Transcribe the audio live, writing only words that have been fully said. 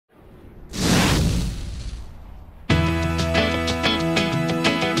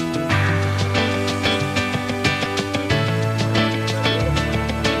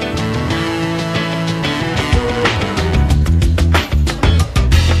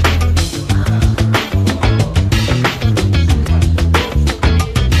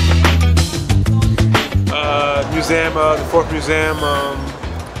museum, the fourth museum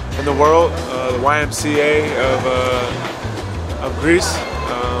in the world, the YMCA of Greece.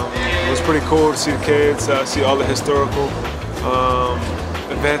 It was pretty cool to see the kids, see all the historical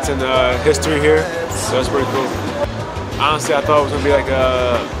events and history here. So that's pretty cool. Honestly, I thought it was gonna be like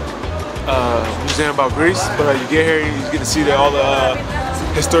a museum about Greece, but you get here, you get to see all the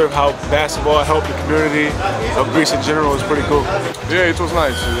history of how basketball helped the community of Greece in general. It was pretty cool. Yeah, it was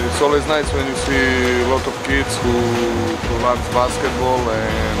nice. It's always nice when you see a lot of kids who love basketball,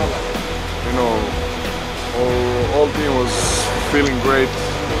 and you know, all team was feeling great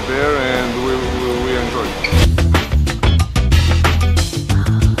there, and we enjoyed it.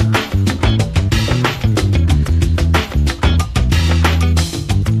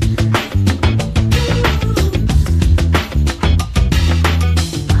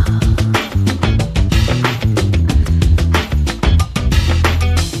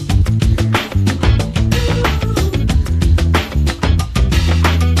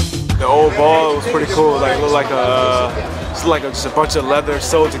 The old ball was pretty cool. Like it looked like just a bunch of leather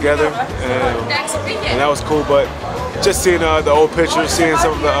sewed together, and that was cool. But just seeing the old pictures, seeing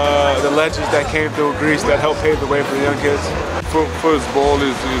some of the legends that came through Greece that helped pave the way for the young kids. First ball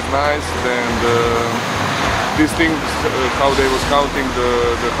is nice, and these things, how they was counting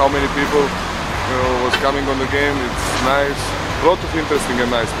how many people was coming on the game, it's nice. A lot of interesting and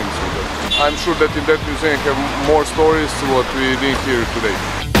nice things with it. I'm sure that in that museum have more stories what we did here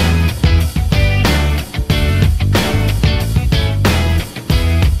today.